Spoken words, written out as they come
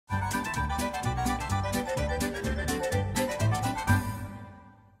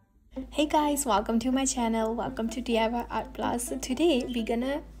Hey guys, welcome to my channel. Welcome to DIY Art Plus. So today we're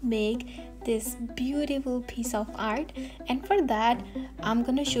gonna make this beautiful piece of art, and for that I'm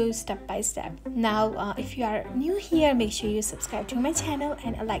gonna show you step by step. Now if you are new here, make sure you subscribe to my channel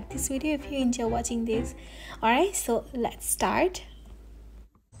and like this video if you enjoy watching this. Alright, so let's start.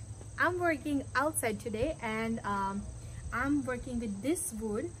 I'm working outside today, and I'm working with this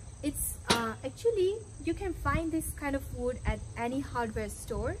wood. It's actually, you can find this kind of wood at any hardware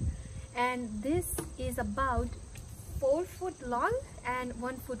store, and this is about 4 foot long and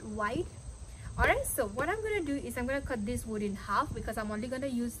 1 foot wide. Alright, so what I'm gonna do is I'm gonna cut this wood in half because I'm only gonna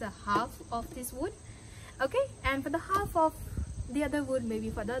use the half of this wood, okay, and for the half of the other wood maybe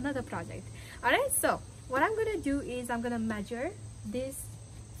for the another project. Alright, so what I'm gonna do is I'm gonna measure this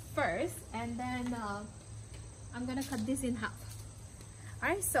first, and then I'm gonna cut this in half.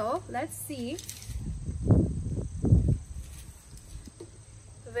 Alright, so let's see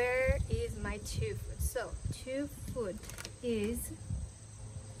where is my 2 foot. So 2 foot is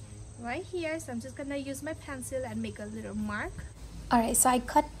right here, so I'm just gonna use my pencil and make a little mark. Alright, so I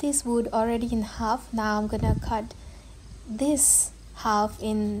cut this wood already in half. Now I'm gonna cut this half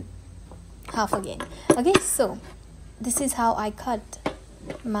in half again. Okay, so this is how I cut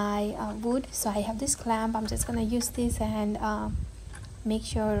my wood. So I have this clamp. I'm just gonna use this and make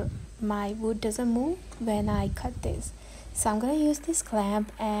sure my wood doesn't move when I cut this. So I'm gonna use this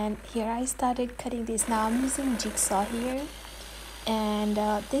clamp, and here I started cutting this. Now I'm using jigsaw here, and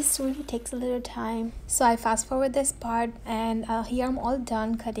this really takes a little time, so I fast forward this part, and here I'm all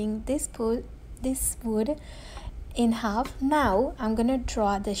done cutting this wood in half. Now I'm gonna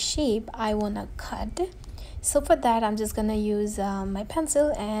draw the shape I wanna cut. So for that I'm just gonna use my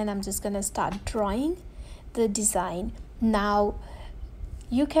pencil, and I'm just gonna start drawing the design. Now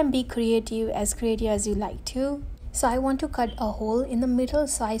you can be creative as you like to. So I want to cut a hole in the middle,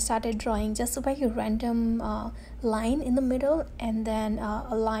 so I started drawing just a very random line in the middle, and then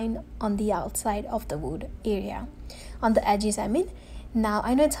a line on the outside of the wood area, on the edges I mean. Now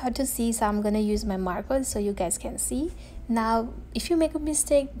I know it's hard to see, so I'm gonna use my markers so you guys can see. Now if you make a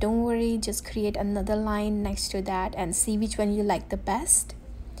mistake, don't worry, just create another line next to that and see which one you like the best,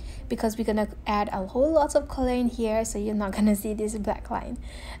 because we're gonna add a whole lot of color in here, so you're not gonna see this black line.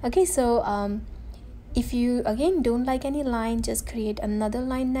 Okay, so if you again don't like any line, just create another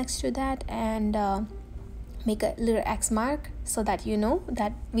line next to that and make a little X mark so that you know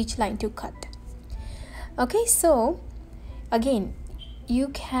that which line to cut. Okay, so again, you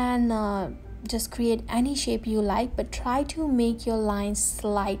can just create any shape you like, but try to make your lines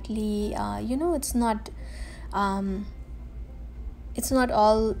slightly you know, it's not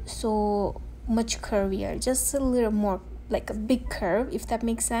all so much curvier, just a little more like a big curve, if that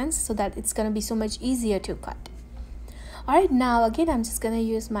makes sense, so that it's gonna be so much easier to cut. Alright, now again I'm just gonna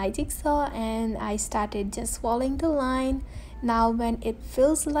use my jigsaw, and I started just following the line. Now when it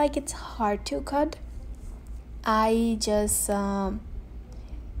feels like it's hard to cut, I just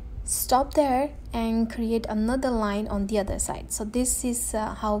stop there and create another line on the other side. So this is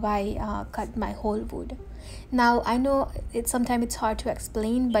how I cut my whole wood. Now I know sometimes it's hard to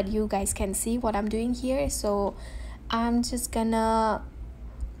explain, but you guys can see what I'm doing here. So I'm just gonna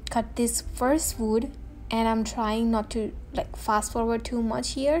cut this first wood, and I'm trying not to like fast forward too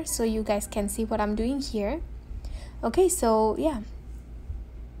much here, so you guys can see what I'm doing here. Okay, so yeah.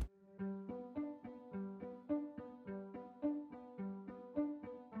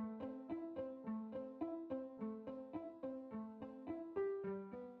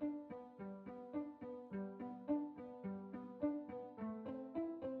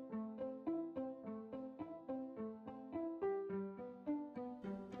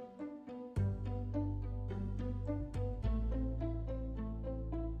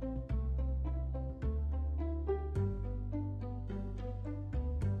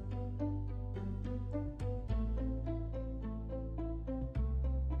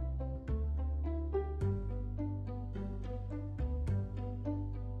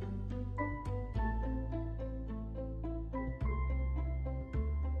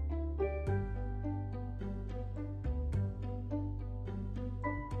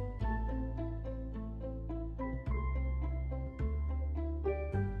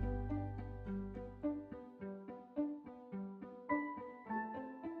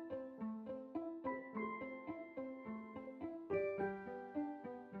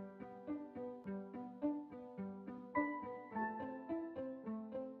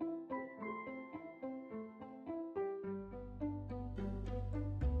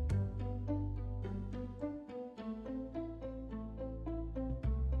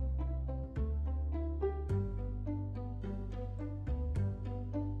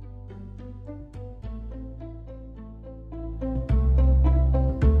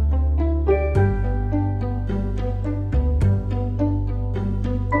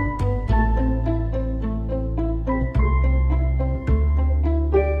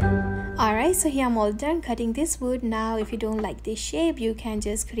 Alright, so here I'm all done cutting this wood. Now if you don't like this shape, you can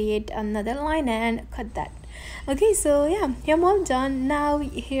just create another line and cut that. Okay, so yeah, here I'm all done. Now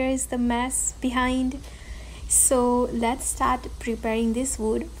here is the mess behind. So let's start preparing this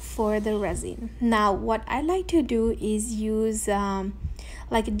wood for the resin. Now what I like to do is use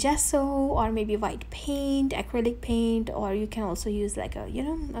like a gesso, or maybe white paint, acrylic paint, or you can also use like a, you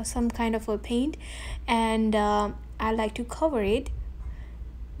know, some kind of a paint, and I like to cover it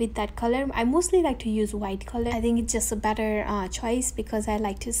with that color. I mostly like to use white color. I think it's just a better choice, because I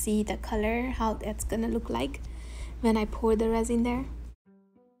like to see the color, how that's gonna look like when I pour the resin there.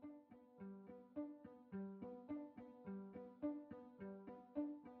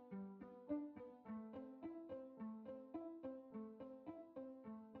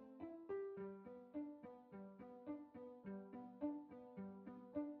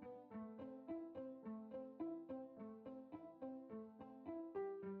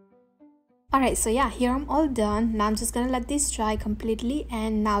 Alright, so yeah, here I'm all done. Now I'm just gonna let this dry completely,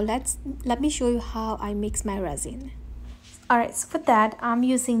 and now let me show you how I mix my resin. Alright, so for that I'm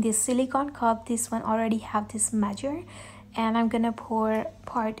using this silicone cup. This one already have this measure, and I'm gonna pour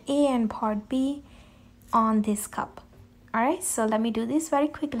part A and part B on this cup. Alright, so let me do this very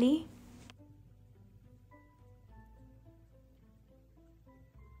quickly.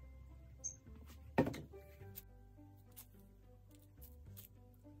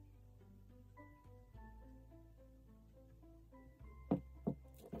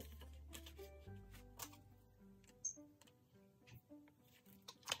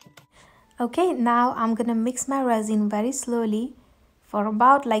 Okay, now I'm gonna mix my resin very slowly for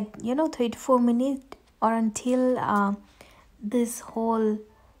about, like, you know, 3 to 4 minutes, or until this whole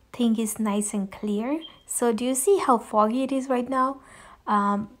thing is nice and clear. So do you see how foggy it is right now?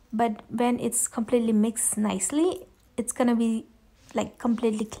 But when it's completely mixed nicely, it's gonna be like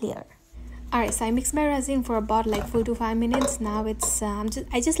completely clear. Alright, so I mixed my resin for about like 4 to 5 minutes. Now it's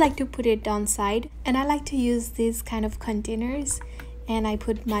I just like to put it on side, and I like to use these kind of containers, and I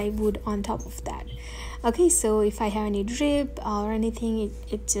put my wood on top of that. Okay, so if I have any drip or anything,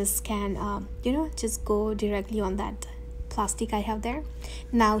 it just can you know, just go directly on that plastic I have there.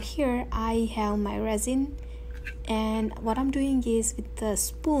 Now here I have my resin, and what I'm doing is, with the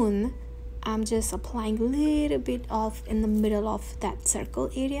spoon, I'm just applying a little bit of in the middle of that circle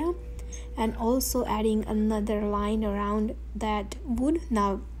area, and also adding another line around that wood.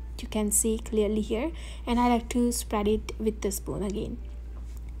 Now you can see clearly here, and I like to spread it with the spoon again.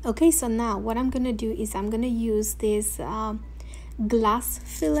 Okay, so now what I'm gonna do is I'm gonna use this glass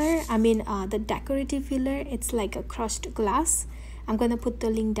filler, the decorative filler. It's like a crushed glass. I'm gonna put the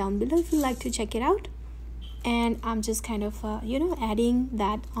link down below if you like to check it out, and I'm just kind of you know, adding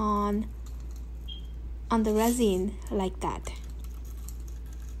that on the resin like that.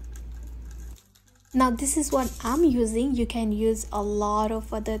 Now this is what I'm using. You can use a lot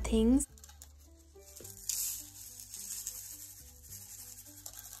of other things.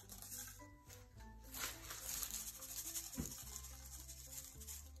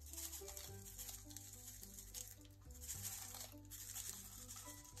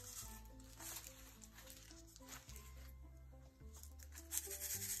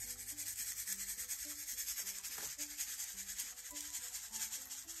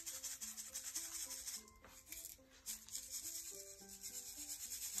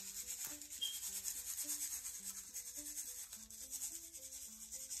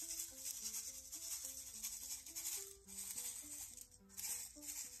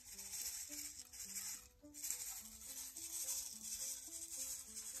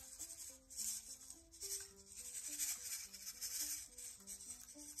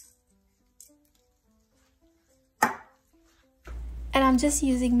 And I'm just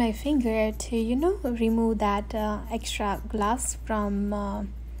using my finger to, you know, remove that extra glass from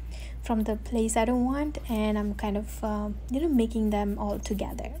the place I don't want, and I'm kind of you know, making them all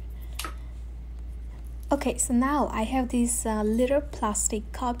together. Okay, so now I have these little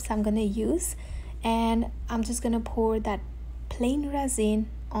plastic cups I'm gonna use, and I'm just gonna pour that plain resin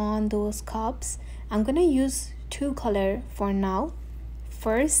on those cups. I'm gonna use 2 color for now.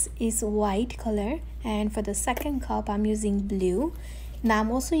 First is white color, and for the second cup I'm using blue. Now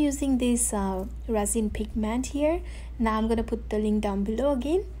I'm also using this resin pigment here. Now I'm gonna put the link down below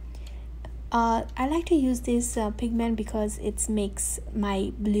again. I like to use this pigment because it makes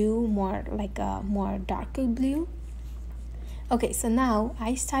my blue more like a more darker blue. Okay, so now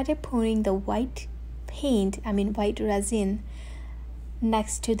I started pouring the white white resin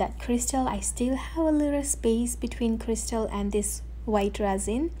next to that crystal. I still have a little space between crystal and this white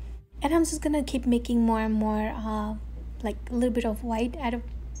resin, and I'm just gonna keep making more and more like a little bit of white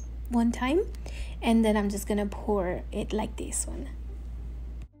one time, and then I'm just gonna pour it like this one.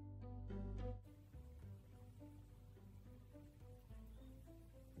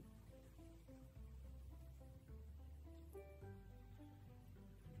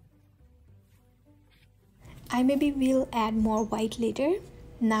 I maybe will add more white later.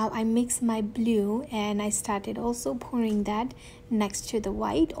 Now I mix my blue and I started also pouring that next to the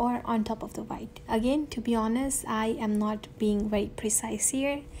white or on top of the white. Again, to be honest, I am not being very precise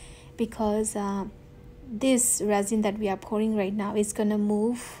here because this resin that we are pouring right now is gonna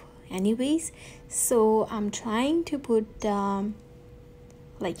move anyways. So I'm trying to put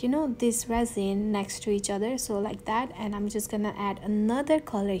like, you know, this resin next to each other, so like that, and I'm just gonna add another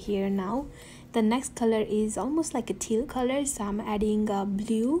color here now. The next color is almost like a teal color, so I'm adding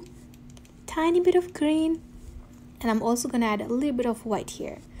blue, tiny bit of green, and I'm also gonna add a little bit of white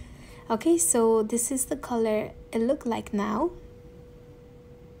here. Okay, so this is the color it look like now,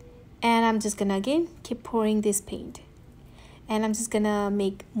 and I'm just gonna again keep pouring this paint, and I'm just gonna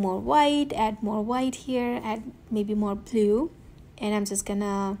make more white, add more white here, add maybe more blue, and I'm just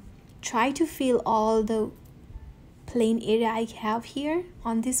gonna try to fill all the plain area I have here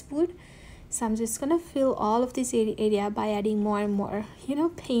on this wood. So I'm just gonna fill all of this area by adding more and more, you know,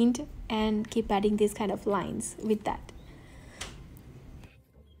 paint, and keep adding these kind of lines with that.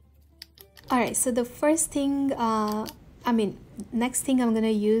 Alright, so the first thing, next thing I'm gonna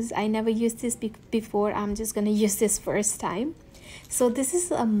use, I never used this before, I'm just gonna use this first time. So this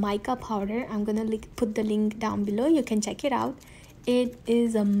is a mica powder. I'm gonna put the link down below, you can check it out. It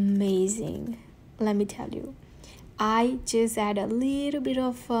is amazing, let me tell you. I just add a little bit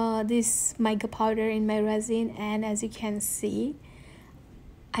of this mica powder in my resin, and as you can see,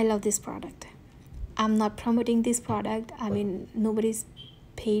 I love this product. I'm not promoting this product, I mean, nobody's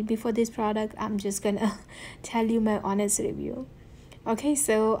paid me for this product. I'm just gonna tell you my honest review. Okay,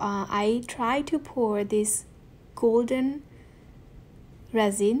 so I try to pour this golden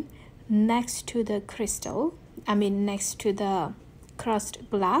resin next to the crystal, next to the crushed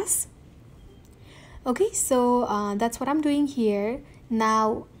glass. Okay, so that's what I'm doing here.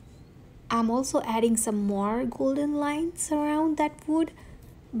 Now I'm also adding some more golden lines around that wood,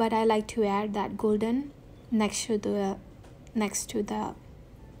 but I like to add that golden next to the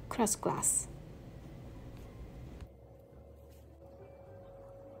crushed glass.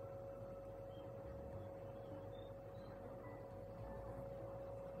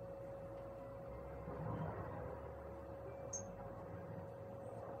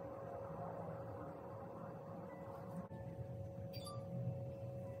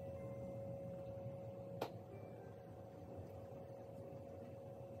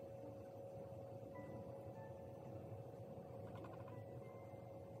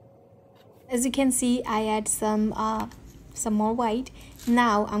 As you can see, I add some more white.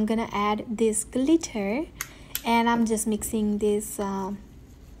 Now I'm gonna add this glitter, and I'm just mixing this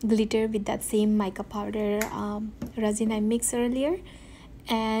glitter with that same mica powder resin I mixed earlier.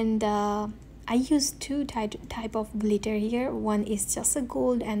 And I use two type of glitter here. One is just a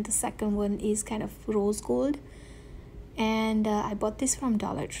gold, and the second one is kind of rose gold. And I bought this from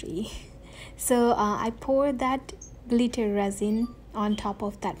Dollar Tree. So I pour that glitter resin on top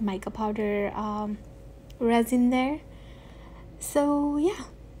of that mica powder resin there. So yeah,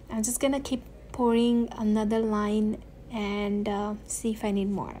 I'm just gonna keep pouring another line and see if I need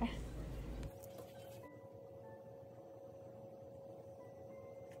more.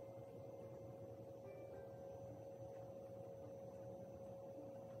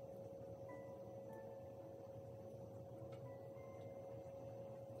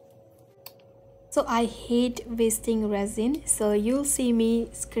 So I hate wasting resin, so you'll see me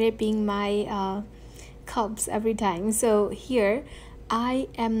scraping my cups every time. So here I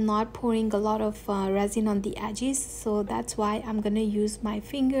am not pouring a lot of resin on the edges, so that's why I'm gonna use my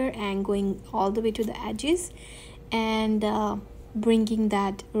finger and going all the way to the edges and bringing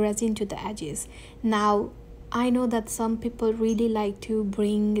that resin to the edges. Now I know that some people really like to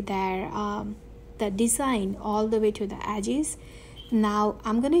bring their the design all the way to the edges. Now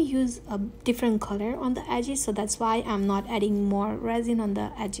I'm gonna use a different color on the edges, so that's why I'm not adding more resin on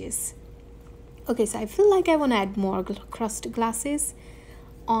the edges. Okay, so I feel like I want to add more crushed glasses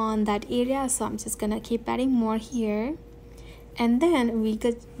on that area, so I'm just gonna keep adding more here, and then we're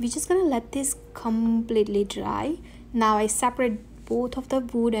just gonna let this completely dry. Now I separate both of the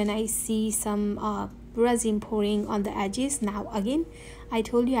wood, and I see some resin pouring on the edges. Now again, I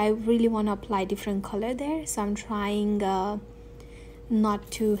told you I really want to apply different color there, so I'm trying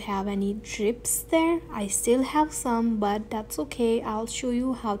not to have any drips there. I still have some, but that's okay. I'll show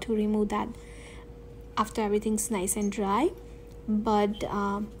you how to remove that after everything's nice and dry. but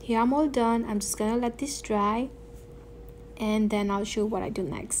here I'm all done. I'm just gonna let this dry, and then I'll show what I do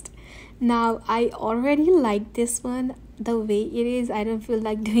next. Now I already like this one the way it is. I don't feel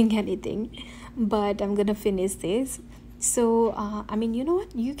like doing anything, but I'm gonna finish this. So I mean, you know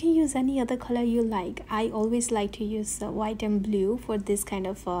what, you can use any other color you like. I always like to use white and blue for this kind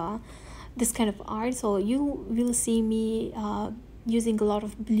of art, so you will see me using a lot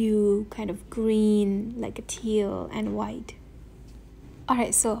of blue, kind of green, like a teal and white.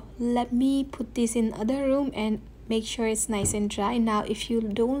 Alright, so let me put this in other room and make sure it's nice and dry. Now if you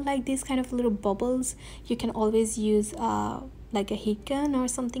don't like these kind of little bubbles, you can always use like a heat gun or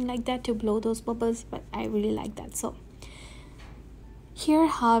something like that to blow those bubbles, but I really like that. So here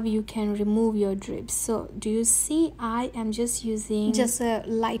how you can remove your drips. So do you see I am just using just a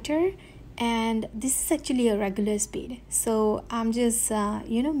lighter, and this is actually a regular speed, so I'm just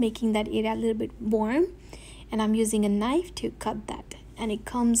you know, making that area a little bit warm, and I'm using a knife to cut that, and it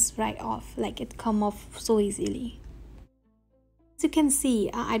comes right off, like it come off so easily. As you can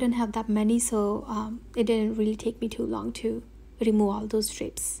see, I don't have that many, so it didn't really take me too long to remove all those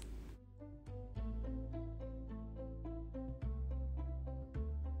drips.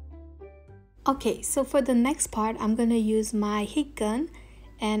 Okay, so for the next part, I'm gonna use my heat gun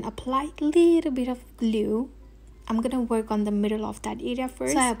and apply a little bit of glue. I'm gonna work on the middle of that area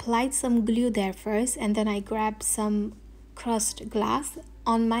first. So I applied some glue there first, and then I grabbed some crushed glass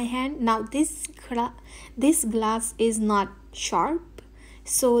on my hand. Now this glass is not sharp,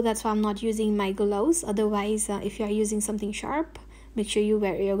 so that's why I'm not using my gloves. Otherwise, if you are using something sharp, make sure you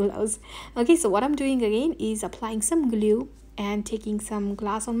wear your gloves. Okay, so what I'm doing again is applying some glue and taking some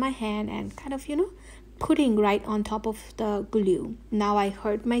glass on my hand and kind of, you know, putting right on top of the glue. Now I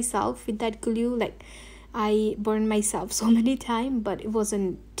hurt myself with that glue, like I burned myself so many times, but it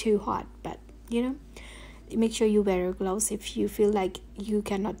wasn't too hot. But you know, make sure you wear your gloves if you feel like you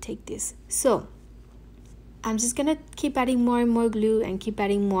cannot take this. So I'm just gonna keep adding more and more glue and keep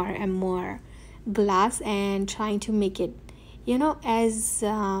adding more and more glass and trying to make it, you know, as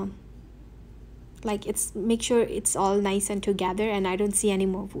like it's, make sure it's all nice and together and I don't see any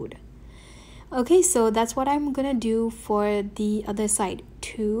more wood. Okay, so that's what I'm gonna do for the other side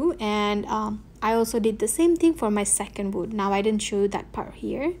too, and I also did the same thing for my second wood. Now I didn't show you that part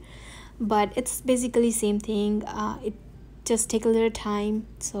here, but it's basically same thing. It just take a little time.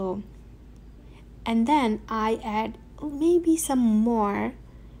 So, and then I add maybe some more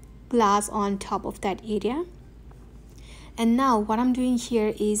glass on top of that area. And now what I'm doing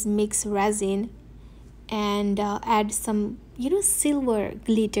here is mix resin and add some, you know, silver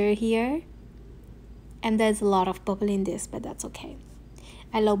glitter here. And there's a lot of bubble in this, but that's okay.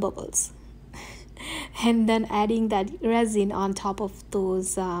 I love bubbles. And then adding that resin on top of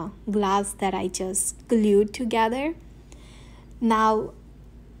those glass that I just glued together. Now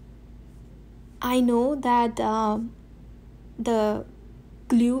I know that the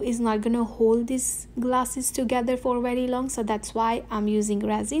glue is not gonna hold these glasses together for very long, so that's why I'm using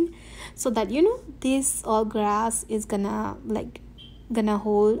resin, so that, you know, this all glass is gonna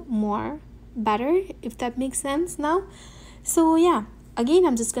hold more better, if that makes sense now. So yeah, again,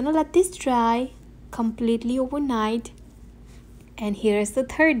 I'm just gonna let this dry completely overnight, and here's the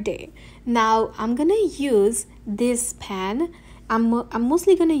third day. Now I'm gonna use this pen. I'm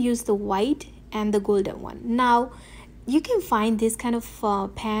mostly gonna use the white and the golden one. Now you can find this kind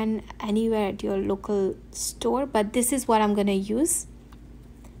of pen anywhere at your local store, but this is what I'm gonna use,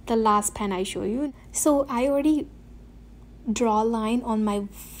 the last pen I show you. So I already draw a line on my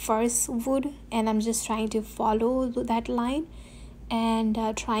first wood, and I'm just trying to follow that line and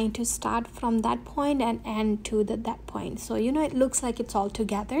trying to start from that point and end to that point, so you know, it looks like it's all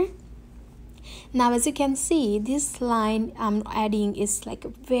together. Now as you can see, this line I'm adding is like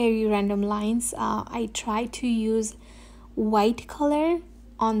very random lines. I try to use white color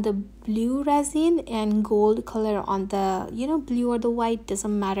on the blue resin and gold color on the, you know, blue or the white,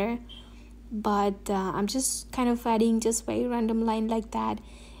 doesn't matter, but I'm just kind of adding just very random line like that.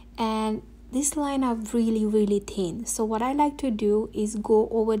 And this line are really thin, so what I like to do is go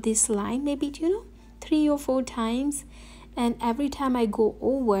over this line maybe, you know, 3 or 4 times, and every time I go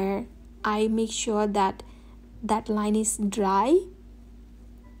over, I make sure that that line is dry,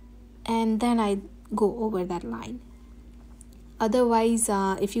 and then I go over that line. Otherwise,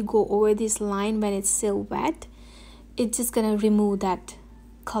 if you go over this line when it's still wet, it's just gonna remove that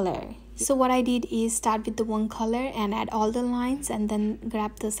color. So what I did is start with the one color and add all the lines, and then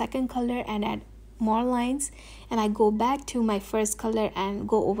grab the second color and add more lines, and I go back to my first color and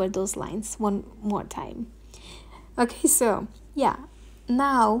go over those lines one more time. Okay, so yeah,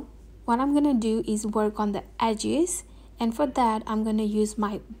 now what I'm gonna do is work on the edges And for that, I'm gonna use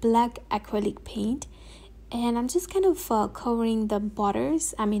my black acrylic paint, and I'm just kind of covering the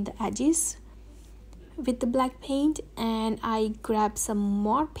borders, the edges, with the black paint. And I grab some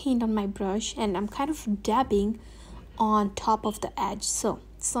more paint on my brush, and I'm kind of dabbing on top of the edge, so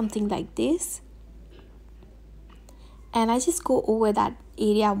something like this. And I just go over that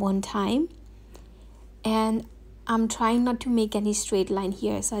area one time, and I'm trying not to make any straight line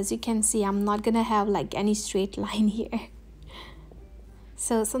here. So as you can see, I'm not gonna have like any straight line here.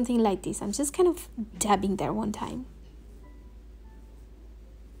 So something like this, I'm just kind of dabbing there one time.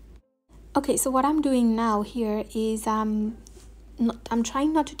 Okay, so what I'm doing now here is I'm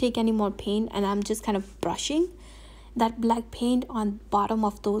trying not to take any more paint, and I'm just kind of brushing that black paint on bottom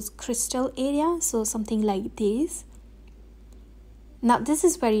of those crystal areas, so something like this. Now this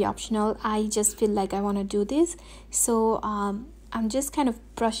is very optional, I just feel like I want to do this, so I'm just kind of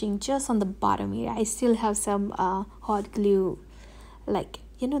brushing just on the bottom area. I still have some hot glue, like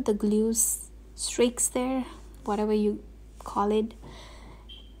the glue streaks there, whatever you call it,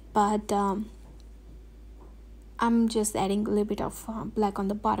 but I'm just adding a little bit of black on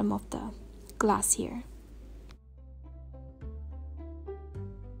the bottom of the glass here.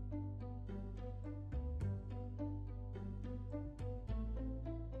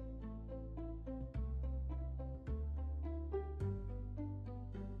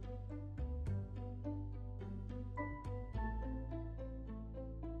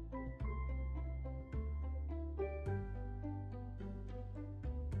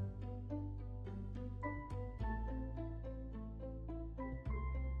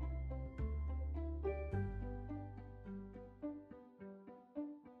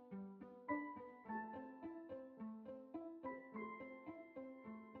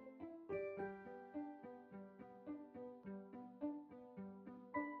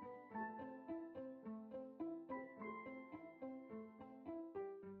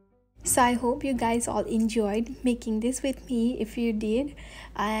 So I hope you guys all enjoyed making this with me. If you did,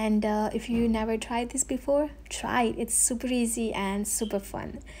 and if you never tried this before, try it. It's super easy and super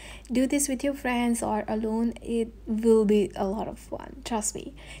fun. Do this with your friends or alone. It will be a lot of fun, trust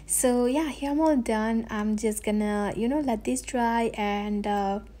me. So yeah, here I'm all done. I'm just gonna let this dry, and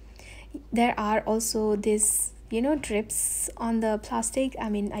there are also this drips on the plastic.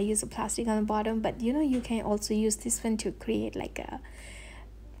 I use a plastic on the bottom, but you can also use this one to create like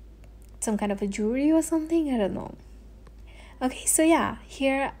some kind of a jewelry or something, I don't know. Okay, so yeah,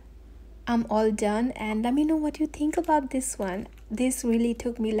 here I'm all done, and let me know what you think about this one. This really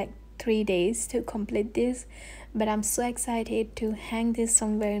took me like 3 days to complete this, but I'm so excited to hang this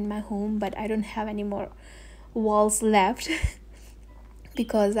somewhere in my home. But I don't have any more walls left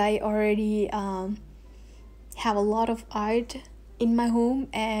because I already have a lot of art in my home,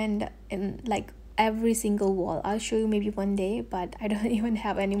 and in like every single wall. I'll show you maybe one day, but I don't even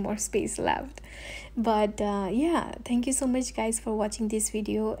have any more space left. But yeah, thank you so much guys for watching this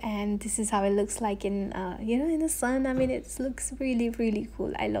video, and this is how it looks like in in the sun. It looks really really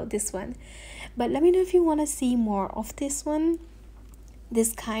cool. I love this one. But let me know if you want to see more of this one,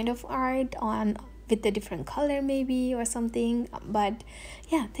 this kind of art on with a different color maybe or something. But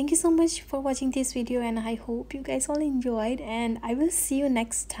yeah, thank you so much for watching this video, and I hope you guys all enjoyed, and I will see you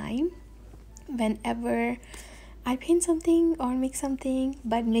next time whenever I paint something or make something.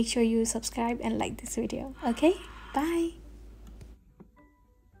 But make sure you subscribe and like this video. Okay, bye.